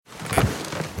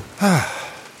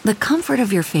The comfort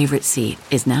of your favorite seat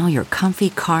is now your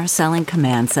comfy car selling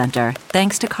command center,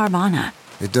 thanks to Carvana.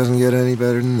 It doesn't get any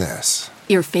better than this.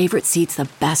 Your favorite seat's the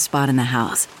best spot in the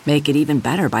house. Make it even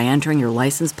better by entering your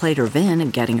license plate or VIN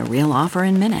and getting a real offer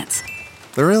in minutes.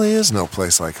 There really is no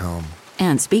place like home.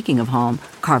 And speaking of home,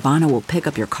 Carvana will pick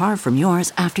up your car from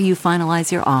yours after you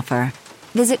finalize your offer.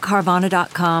 Visit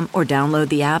Carvana.com or download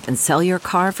the app and sell your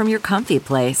car from your comfy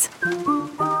place.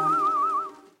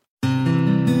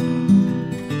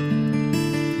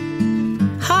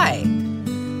 Hi,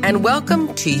 and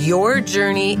welcome to your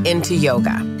journey into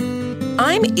yoga.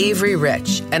 I'm Avery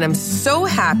Rich, and I'm so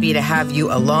happy to have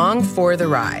you along for the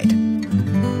ride.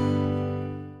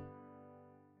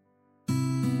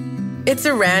 It's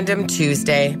a random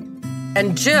Tuesday,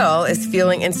 and Jill is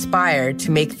feeling inspired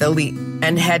to make the leap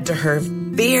and head to her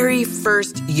very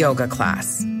first yoga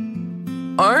class.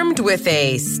 Armed with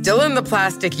a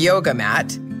still-in-the-plastic yoga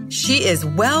mat, she is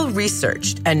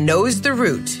well-researched and knows the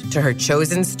route to her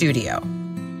chosen studio.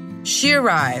 She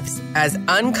arrives as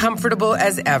uncomfortable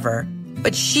as ever,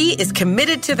 but she is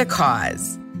committed to the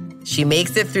cause. She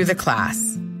makes it through the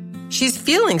class. She's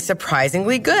feeling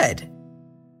surprisingly good.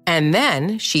 And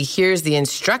then she hears the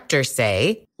instructor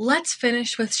say, "Let's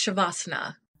finish with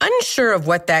Shavasana." Unsure of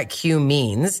what that cue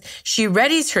means, she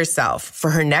readies herself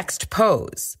for her next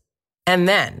pose. And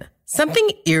then something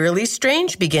eerily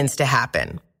strange begins to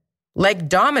happen. Like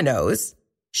dominoes,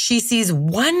 she sees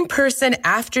one person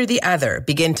after the other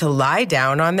begin to lie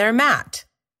down on their mat.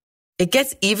 It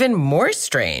gets even more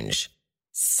strange.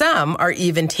 Some are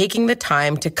even taking the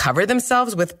time to cover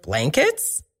themselves with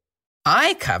blankets,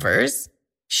 eye covers.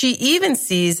 She even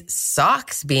sees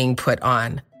socks being put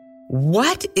on.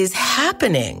 What is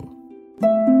happening?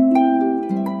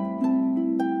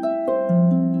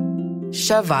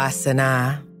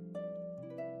 Shavasana.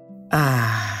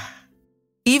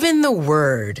 Even the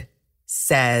word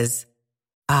says,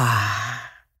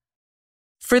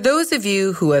 For those of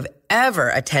you who have ever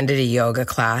attended a yoga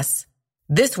class,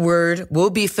 this word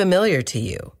will be familiar to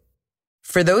you.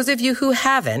 For those of you who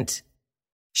haven't,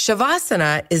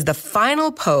 Shavasana is the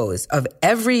final pose of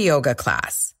every yoga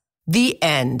class, the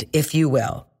end, if you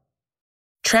will.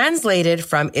 Translated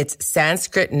from its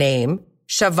Sanskrit name,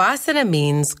 Shavasana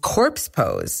means corpse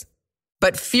pose.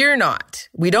 But fear not,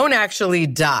 we don't actually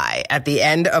die at the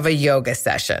end of a yoga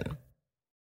session.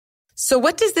 So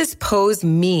what does this pose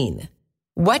mean?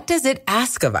 What does it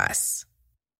ask of us?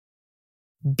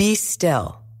 Be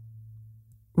still.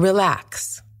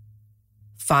 Relax.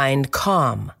 Find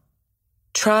calm.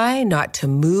 Try not to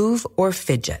move or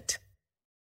fidget.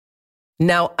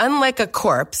 Now, unlike a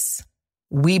corpse,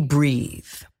 we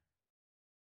breathe.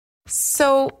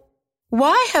 So,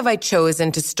 why have I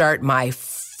chosen to start my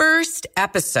first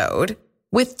episode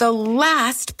with the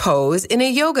last pose in a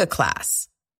yoga class?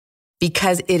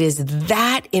 Because it is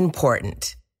that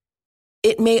important.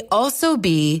 It may also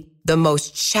be the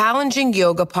most challenging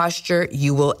yoga posture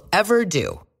you will ever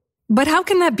do. But how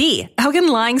can that be? How can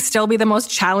lying still be the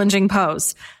most challenging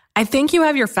pose? I think you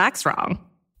have your facts wrong.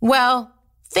 Well,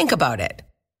 think about it.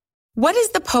 What is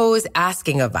the pose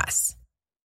asking of us?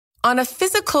 On a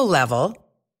physical level,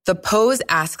 the pose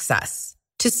asks us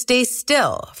to stay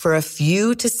still for a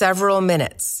few to several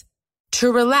minutes,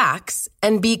 to relax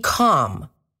and be calm.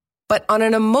 But on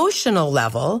an emotional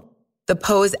level, the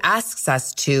pose asks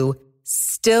us to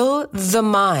still the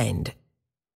mind,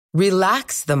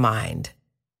 relax the mind,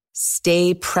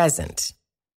 stay present.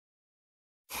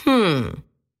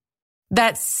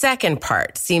 That second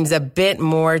part seems a bit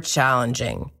more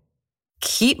challenging.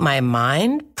 Keep my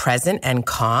mind present and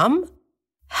calm?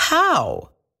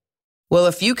 How? Well,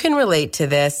 if you can relate to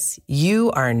this,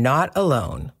 you are not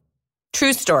alone.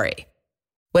 True story.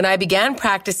 When I began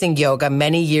practicing yoga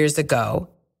many years ago,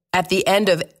 at the end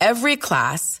of every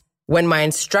class, when my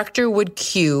instructor would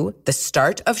cue the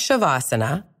start of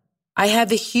Shavasana, I had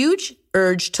the huge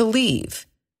urge to leave.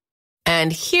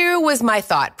 And here was my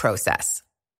thought process.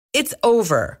 It's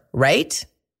over, right?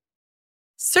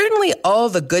 Certainly all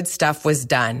the good stuff was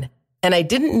done, and I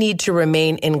didn't need to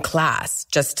remain in class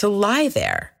just to lie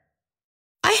there.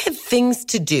 I had things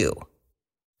to do,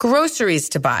 groceries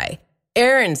to buy,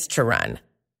 errands to run.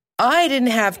 I didn't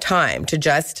have time to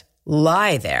just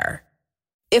lie there.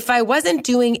 If I wasn't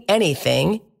doing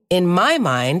anything, in my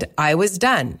mind, I was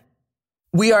done.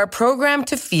 We are programmed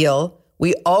to feel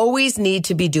we always need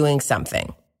to be doing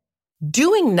something.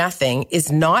 Doing nothing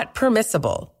is not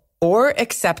permissible or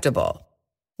acceptable.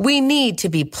 We need to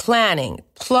be planning,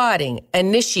 plotting,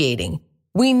 initiating.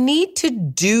 We need to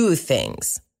do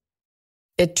things.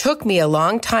 It took me a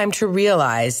long time to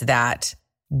realize that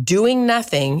doing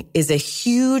nothing is a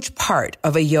huge part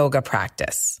of a yoga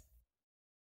practice.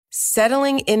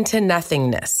 settling into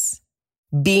nothingness,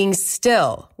 being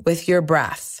still with your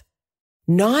breath,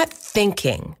 not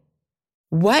thinking.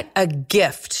 What a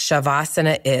gift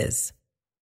Shavasana is.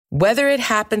 Whether it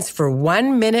happens for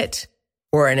 1 minute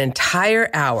or an entire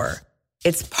hour,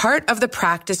 it's part of the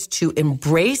practice to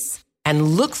embrace and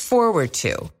look forward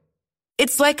to.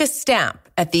 It's like a stamp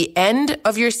at the end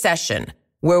of your session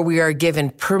where we are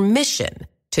given permission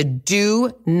to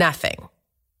do nothing.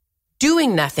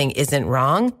 Doing nothing isn't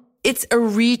wrong. It's a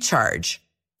recharge,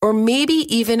 or maybe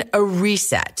even a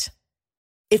reset.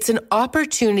 It's an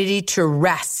opportunity to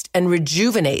rest and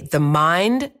rejuvenate the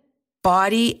mind,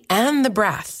 body, and the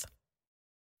breath.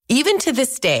 Even to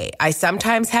this day, I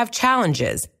sometimes have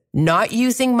challenges not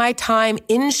using my time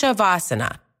in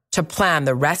Shavasana to plan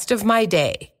the rest of my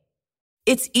day.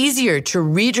 It's easier to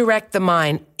redirect the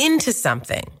mind into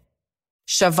something.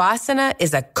 Shavasana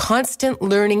is a constant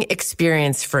learning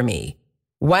experience for me,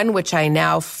 one which I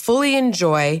now fully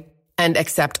enjoy and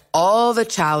accept all the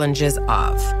challenges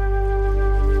of.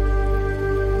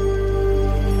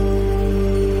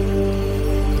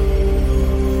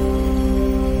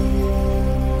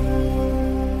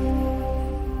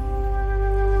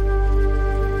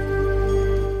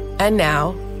 And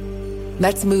now,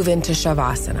 let's move into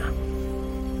Shavasana.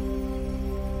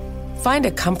 Find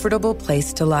a comfortable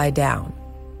place to lie down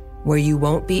where you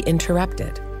won't be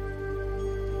interrupted.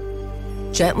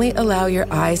 Gently allow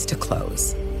your eyes to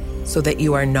close so that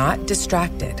you are not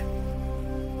distracted.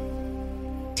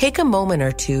 Take a moment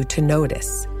or two to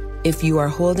notice if you are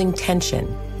holding tension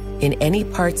in any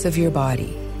parts of your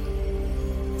body.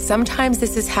 Sometimes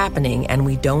this is happening and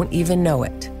we don't even know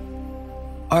it.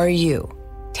 Are you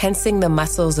tensing the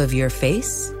muscles of your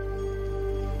face?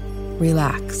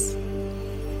 Relax.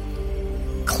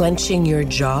 Clenching your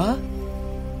jaw?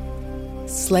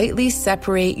 Slightly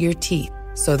separate your teeth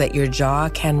so that your jaw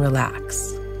can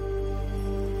relax.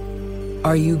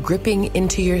 Are you gripping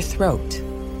into your throat?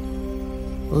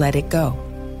 Let it go.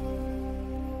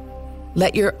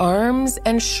 Let your arms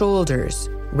and shoulders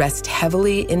rest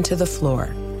heavily into the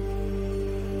floor.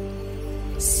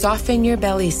 Soften your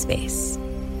belly space.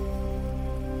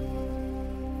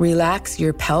 Relax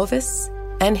your pelvis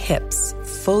and hips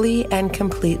fully and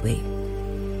completely.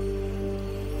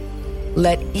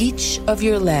 Let each of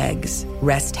your legs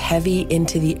rest heavy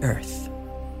into the earth.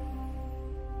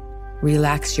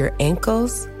 Relax your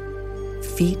ankles,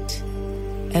 feet,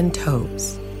 and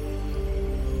toes.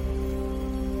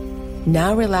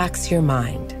 Now relax your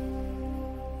mind.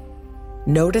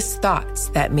 Notice thoughts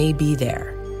that may be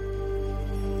there.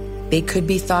 They could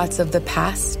be thoughts of the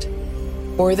past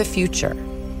or the future.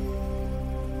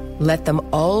 Let them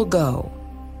all go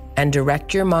and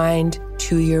direct your mind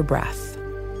to your breath.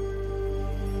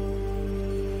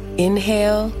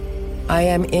 Inhale, I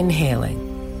am inhaling.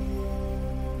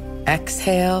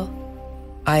 Exhale,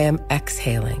 I am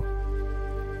exhaling.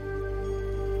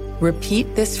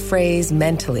 Repeat this phrase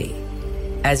mentally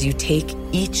as you take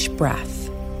each breath.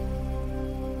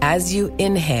 As you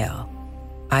inhale,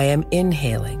 I am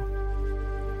inhaling.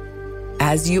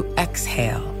 As you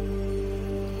exhale,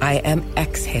 I am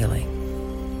exhaling.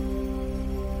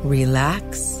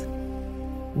 Relax,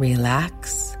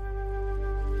 relax,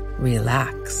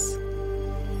 relax.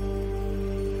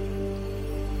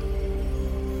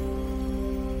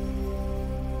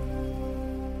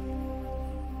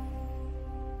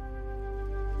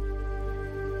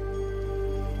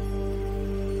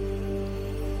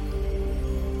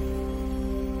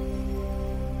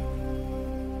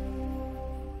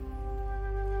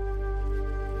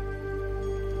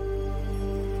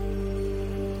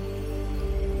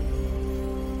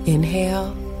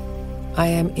 Inhale, I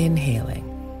am inhaling.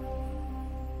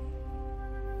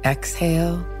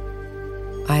 Exhale,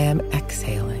 I am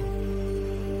exhaling.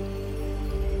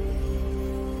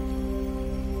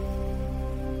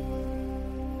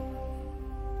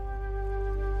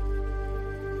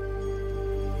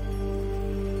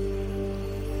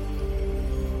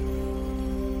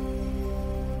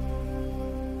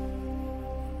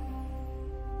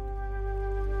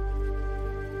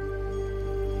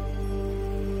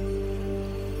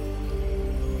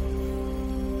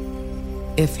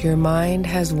 If your mind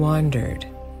has wandered,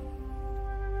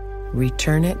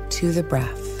 return it to the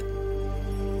breath.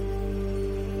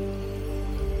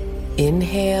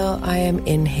 Inhale, I am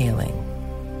inhaling.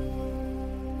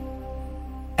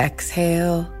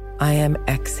 Exhale, I am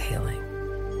exhaling.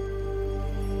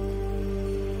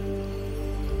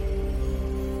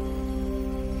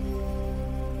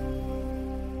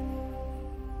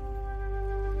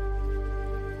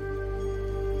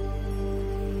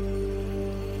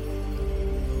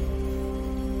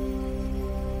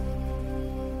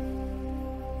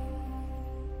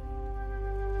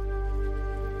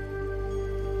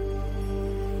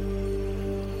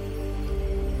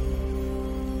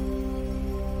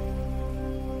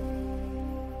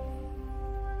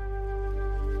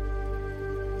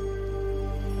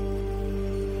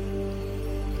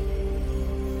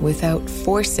 without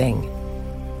forcing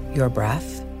your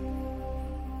breath.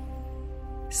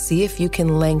 See if you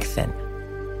can lengthen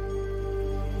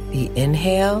the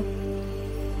inhale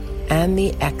and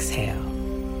the exhale,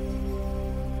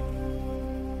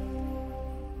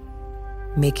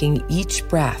 making each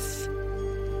breath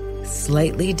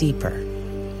slightly deeper.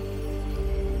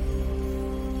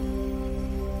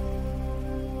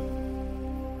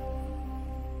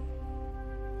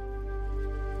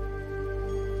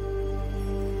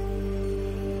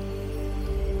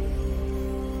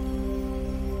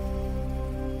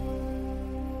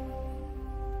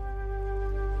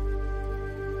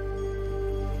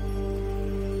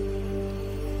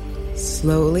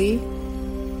 Slowly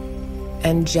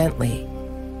and gently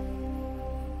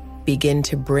begin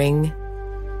to bring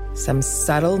some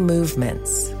subtle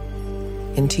movements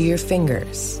into your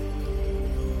fingers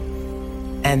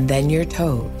and then your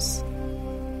toes.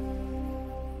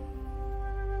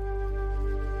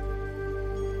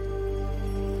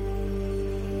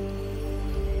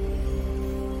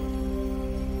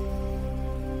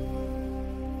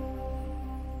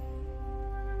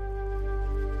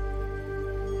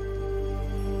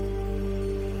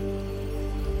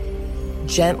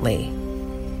 Gently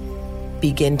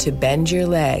begin to bend your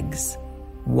legs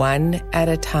one at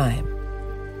a time,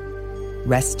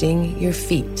 resting your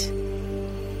feet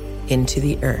into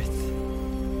the earth.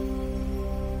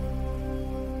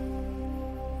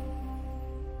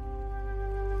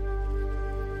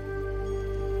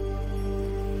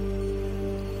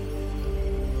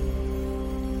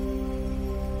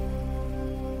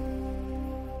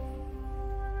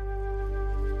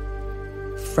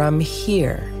 From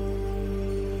here,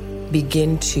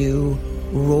 begin to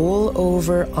roll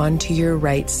over onto your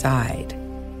right side.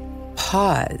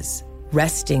 Pause,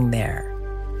 resting there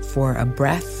for a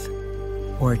breath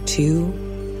or two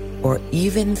or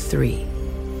even three.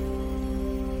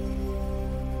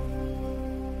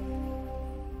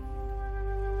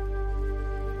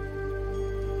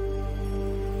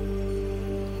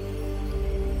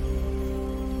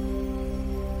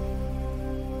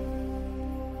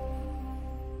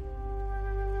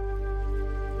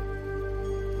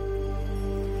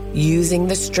 Using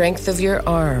the strength of your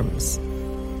arms,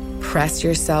 press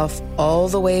yourself all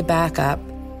the way back up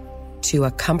to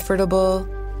a comfortable,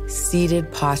 seated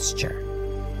posture.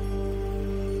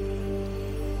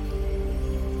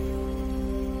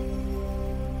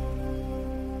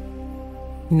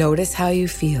 Notice how you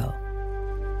feel.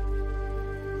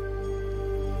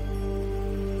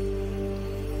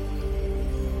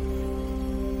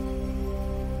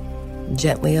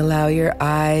 Gently allow your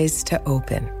eyes to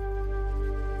open.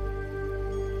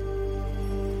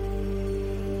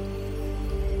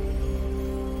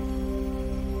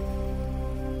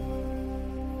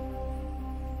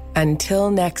 Until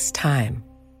next time.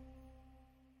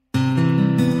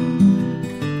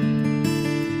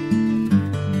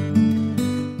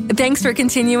 Thanks for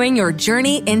continuing your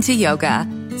journey into yoga.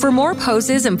 For more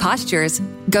poses and postures,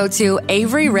 go to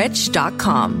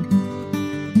AveryRich.com.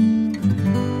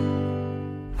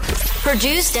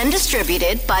 Produced and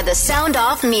distributed by the Sound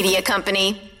Off Media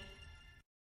Company.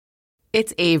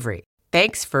 It's Avery.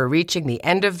 Thanks for reaching the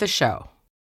end of the show.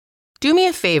 Do me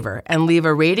a favor and leave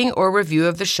a rating or review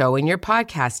of the show in your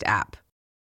podcast app.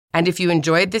 And if you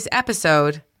enjoyed this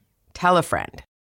episode, tell a friend.